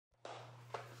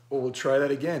Well, we'll try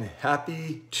that again.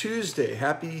 Happy Tuesday.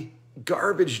 Happy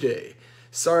Garbage Day.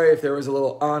 Sorry if there was a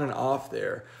little on and off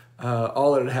there.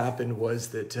 All that had happened was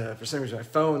that for some reason my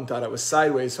phone thought I was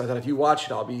sideways, so I thought if you watch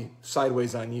it, I'll be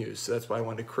sideways on you. So that's why I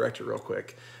wanted to correct it real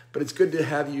quick. But it's good to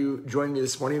have you join me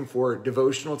this morning for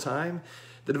devotional time.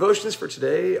 The devotions for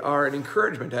today are an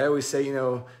encouragement. I always say,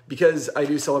 because I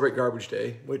do celebrate Garbage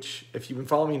Day, which if you've been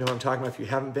following me, you know what I'm talking about. If you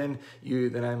haven't been,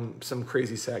 then I'm some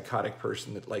crazy psychotic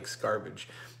person that likes garbage.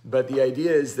 But the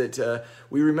idea is that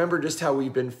we remember just how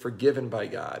we've been forgiven by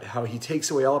God, how he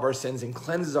takes away all of our sins and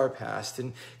cleanses our past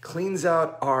and cleans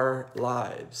out our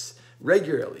lives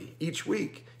regularly each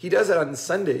week. He does it on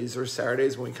Sundays or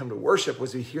Saturdays when we come to worship,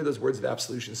 as we hear those words of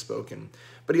absolution spoken.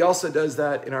 But he also does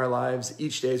that in our lives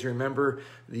each day as we remember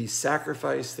the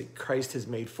sacrifice that Christ has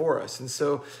made for us. And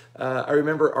so I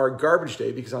remember our Garbage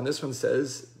Day because on this one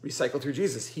says, recycle through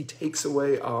Jesus. He takes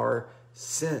away our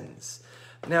sins.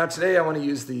 Now, today I want to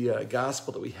use the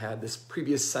gospel that we had this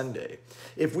previous Sunday.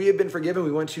 If we have been forgiven,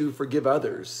 we want to forgive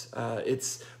others.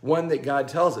 It's one that God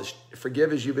tells us,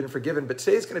 forgive as you've been forgiven. But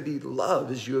today's going to be love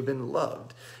as you have been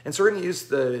loved. And so we're going to use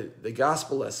the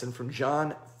gospel lesson from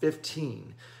John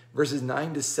 15, verses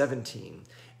 9 to 17.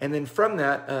 And then from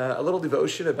that, a little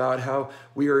devotion about how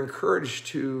we are encouraged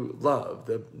to love,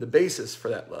 the basis for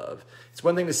that love. It's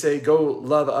one thing to say, go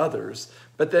love others,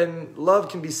 but then love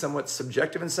can be somewhat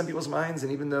subjective in some people's minds.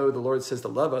 And even though the Lord says to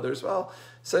love others, well,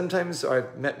 sometimes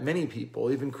I've met many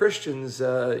people, even Christians,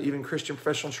 even Christian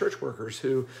professional church workers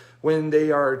who, when they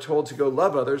are told to go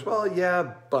love others, well,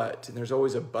 yeah, but, and there's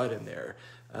always a but in there.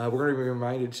 We're going to be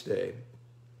reminded today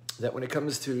that when it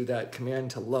comes to that command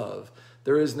to love,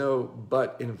 there is no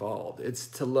but involved. It's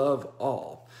to love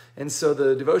all. And so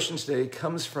the devotion today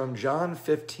comes from John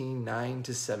 15, 9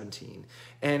 to 17.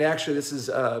 And actually, this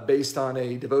is based on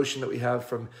a devotion that we have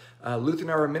from Lutheran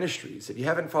Hour Ministries. If you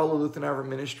haven't followed Lutheran Hour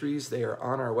Ministries, they are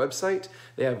on our website.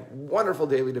 They have wonderful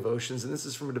daily devotions. And this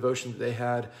is from a devotion that they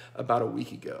had about a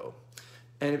week ago.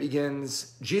 And it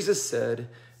begins, Jesus said,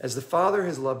 as the Father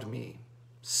has loved me,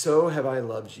 so have I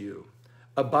loved you.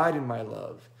 Abide in my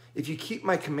love. If you keep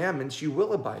my commandments, you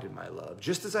will abide in my love,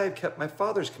 just as I have kept my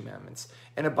Father's commandments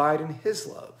and abide in his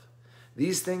love.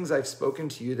 These things I've spoken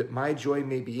to you that my joy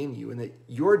may be in you and that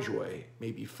your joy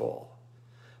may be full.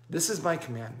 This is my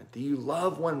commandment, that you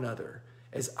love one another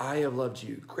as I have loved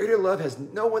you. Greater love has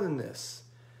no one than this,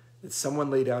 that someone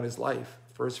lay down his life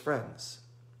for his friends.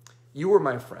 You are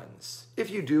my friends, if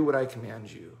you do what I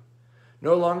command you.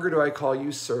 No longer do I call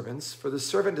you servants, for the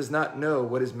servant does not know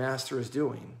what his master is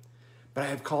doing. But I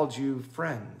have called you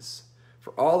friends.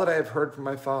 For all that I have heard from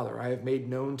my Father, I have made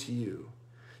known to you.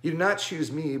 You did not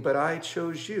choose me, but I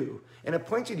chose you, and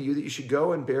appointed you that you should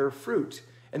go and bear fruit,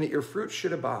 and that your fruit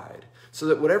should abide, so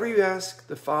that whatever you ask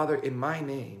the Father in my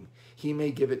name, he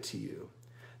may give it to you.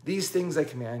 These things I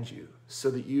command you, so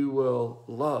that you will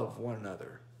love one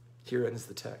another. Here ends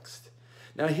the text.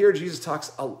 Now here Jesus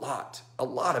talks a lot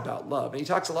about love. And he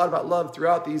talks a lot about love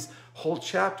throughout these whole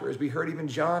chapters. We heard even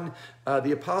John,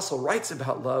 the apostle, writes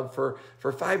about love for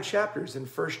 5 chapters in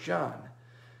 1 John.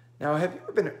 Now, have you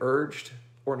ever been urged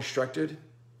or instructed,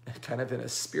 kind of in a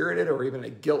spirited or even a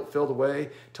guilt-filled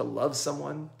way, to love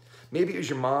someone? Maybe it was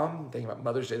your mom, thinking about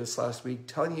Mother's Day this last week,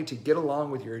 telling you to get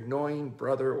along with your annoying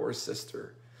brother or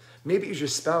sister. Maybe it was your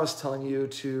spouse telling you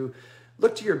to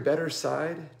look to your better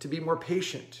side, to be more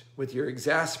patient with your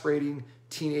exasperating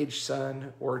teenage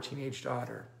son or teenage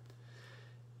daughter.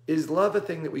 Is love a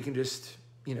thing that we can just,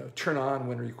 turn on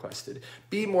when requested?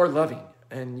 Be more loving.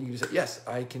 And you can say, yes,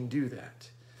 I can do that.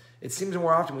 It seems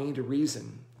more often we need to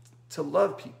reason to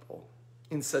love people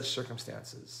in such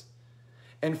circumstances.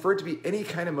 And for it to be any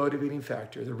kind of motivating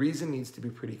factor, the reason needs to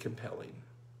be pretty compelling.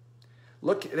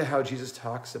 Look at how Jesus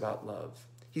talks about love.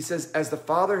 He says, as the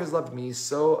Father has loved me,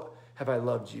 so have I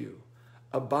loved you.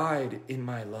 Abide in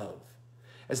my love.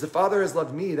 As the Father has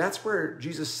loved me, that's where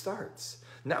Jesus starts.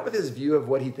 Not with his view of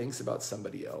what he thinks about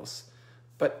somebody else,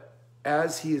 but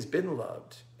as he has been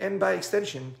loved, and by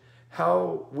extension,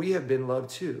 how we have been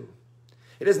loved too.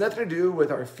 It has nothing to do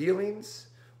with our feelings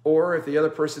or if the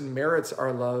other person merits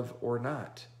our love or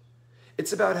not.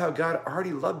 It's about how God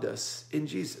already loved us in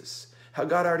Jesus, how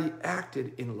God already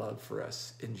acted in love for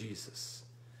us in Jesus.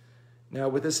 Now,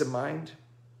 with this in mind,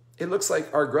 it looks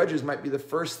like our grudges might be the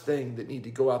first thing that need to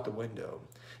go out the window.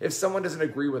 If someone doesn't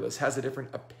agree with us, has a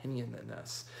different opinion than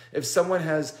us, if someone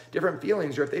has different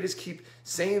feelings, or if they just keep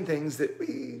saying things that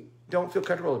we don't feel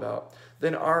comfortable about,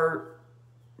 then our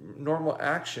normal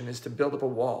action is to build up a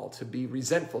wall, to be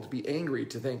resentful, to be angry,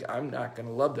 to think, I'm not going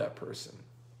to love that person.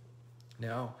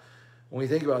 Now, when we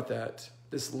think about that,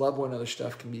 this love one another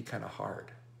stuff can be kind of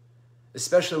hard,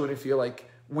 especially when we feel like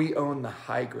we own the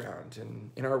high ground. And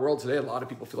in our world today, a lot of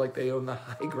people feel like they own the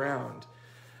high ground.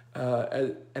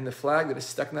 And the flag that is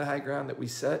stuck in that high ground that we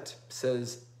set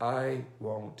says, I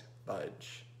won't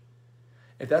budge.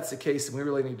 If that's the case, then we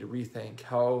really need to rethink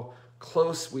how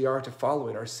close we are to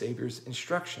following our Savior's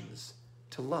instructions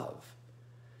to love.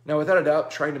 Now, without a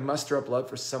doubt, trying to muster up love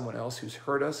for someone else who's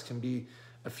hurt us can be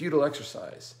a futile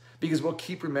exercise, because we'll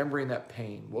keep remembering that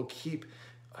pain. We'll keep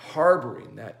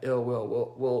harboring that ill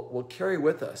will. We'll carry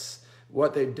with us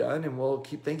what they've done, and we'll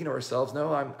keep thinking to ourselves,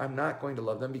 no, I'm not going to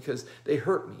love them because they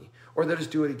hurt me, or they'll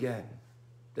just do it again.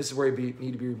 This is where we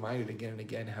need to be reminded again and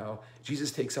again how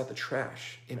Jesus takes out the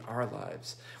trash in our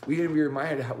lives. We need to be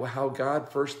reminded how God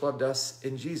first loved us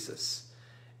in Jesus.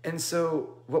 And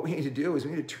so what we need to do is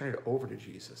we need to turn it over to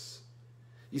Jesus.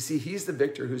 You see, he's the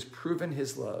victor who's proven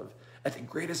his love at the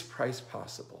greatest price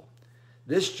possible.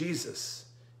 This Jesus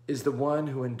is the one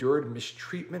who endured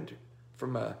mistreatment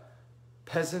from a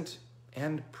peasant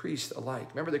and priest alike.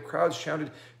 Remember, the crowds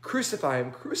shouted, "Crucify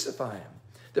him, crucify him."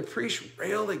 The priest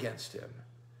railed against him.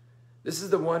 This is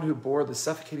the one who bore the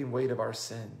suffocating weight of our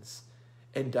sins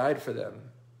and died for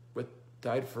them,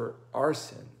 died for our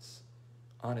sins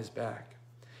on his back.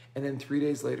 And then 3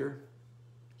 days later,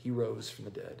 he rose from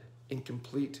the dead in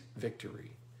complete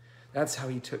victory. That's how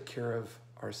he took care of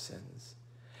our sins.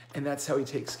 And that's how he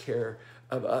takes care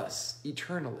of us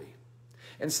eternally.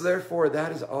 And so therefore,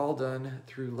 that is all done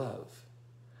through love.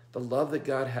 The love that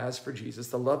God has for Jesus,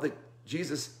 the love that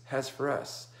Jesus has for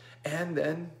us, and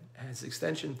then, as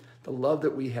extension, the love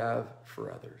that we have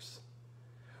for others.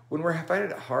 When we're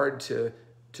finding it hard to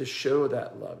show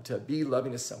that love, to be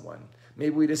loving to someone,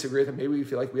 maybe we disagree with them, maybe we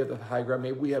feel like we have the high ground,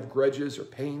 maybe we have grudges or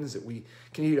pains that we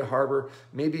continue to harbor,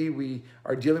 maybe we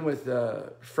are dealing with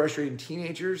frustrating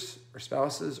teenagers or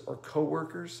spouses or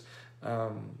coworkers,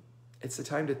 it's the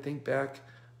time to think back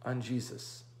on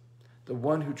Jesus, the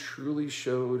one who truly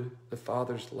showed the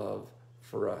Father's love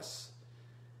for us,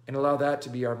 and allow that to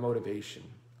be our motivation,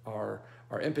 our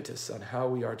impetus on how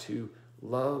we are to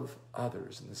love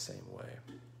others in the same way.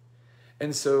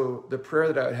 And so the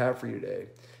prayer that I would have for you today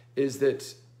is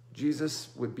that Jesus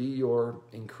would be your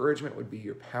encouragement, would be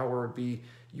your power, would be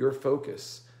your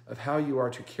focus of how you are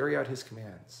to carry out his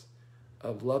commands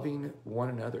of loving one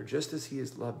another just as he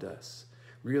has loved us,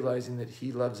 realizing that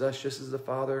he loves us just as the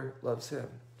Father loves him.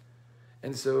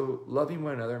 And so loving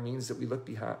one another means that we look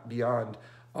beyond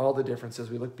all the differences,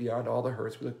 we look beyond all the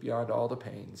hurts, we look beyond all the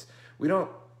pains. We don't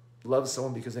love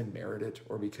someone because they merit it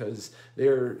or because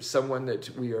they're someone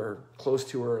that we are close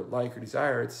to or like or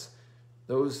desire. It's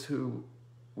those who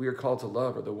we are called to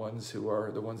love are the ones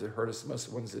that hurt us the most,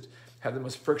 the ones that have the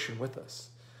most friction with us.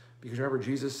 Because remember,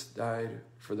 Jesus died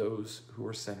for those who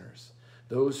were sinners,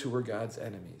 those who were God's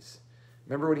enemies.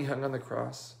 Remember when he hung on the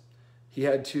cross? He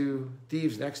had two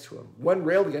thieves next to him. One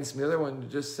railed against him, the other one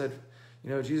just said,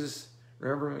 Jesus,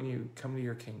 remember when you come to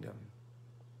your kingdom.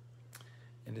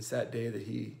 And it's that day that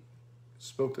he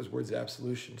spoke those words of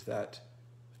absolution to that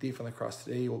thief on the cross.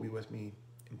 Today you will be with me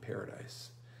in paradise.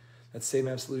 That same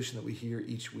absolution that we hear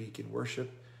each week in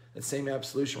worship, that same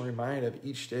absolution we're reminded of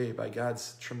each day by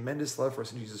God's tremendous love for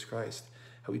us in Jesus Christ,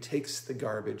 how he takes the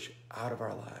garbage out of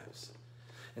our lives.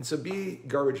 And so be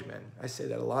garbage men. I say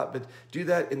that a lot, but do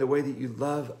that in the way that you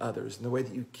love others, in the way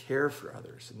that you care for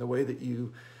others, in the way that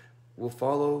you will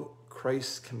follow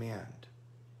Christ's command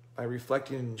by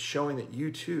reflecting and showing that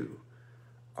you too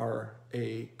are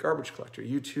a garbage collector.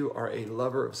 You too are a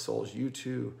lover of souls. You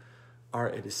too are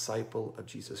a disciple of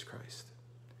Jesus Christ.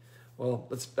 Well,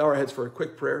 let's bow our heads for a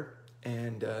quick prayer,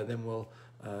 and then we'll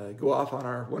go off on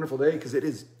our wonderful day, because it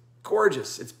is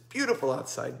gorgeous. It's beautiful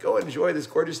outside. Go enjoy this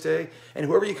gorgeous day, and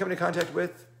whoever you come into contact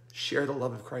with, share the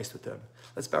love of Christ with them.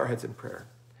 Let's bow our heads in prayer.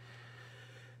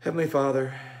 Heavenly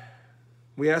Father,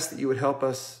 we ask that you would help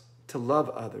us to love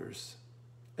others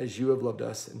as you have loved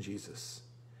us in Jesus.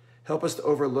 Help us to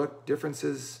overlook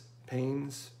differences,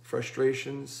 pains,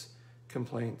 frustrations,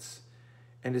 complaints,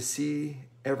 and to see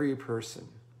every person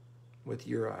with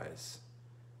your eyes.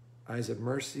 Eyes of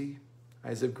mercy,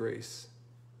 eyes of grace,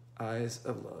 eyes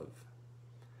of love.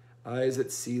 Eyes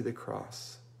that see the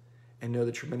cross and know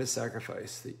the tremendous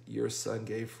sacrifice that your Son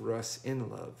gave for us in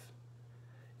love.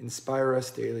 Inspire us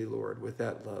daily, Lord, with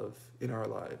that love in our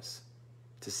lives,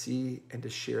 to see and to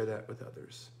share that with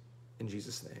others. In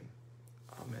Jesus' name,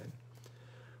 amen.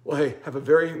 Well, hey, have a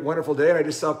very wonderful day. And I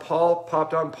just saw Paul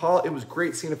popped on. Paul, it was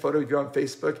great seeing a photo of you on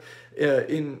Facebook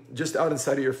just out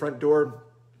inside of your front door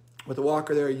with a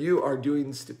walker there. You are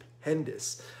doing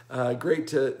stupendous. Great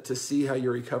to see how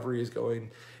your recovery is going.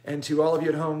 And to all of you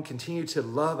at home, continue to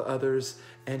love others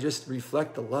and just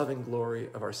reflect the love and glory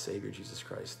of our Savior, Jesus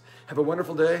Christ. Have a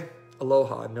wonderful day.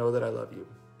 Aloha. Know that I love you.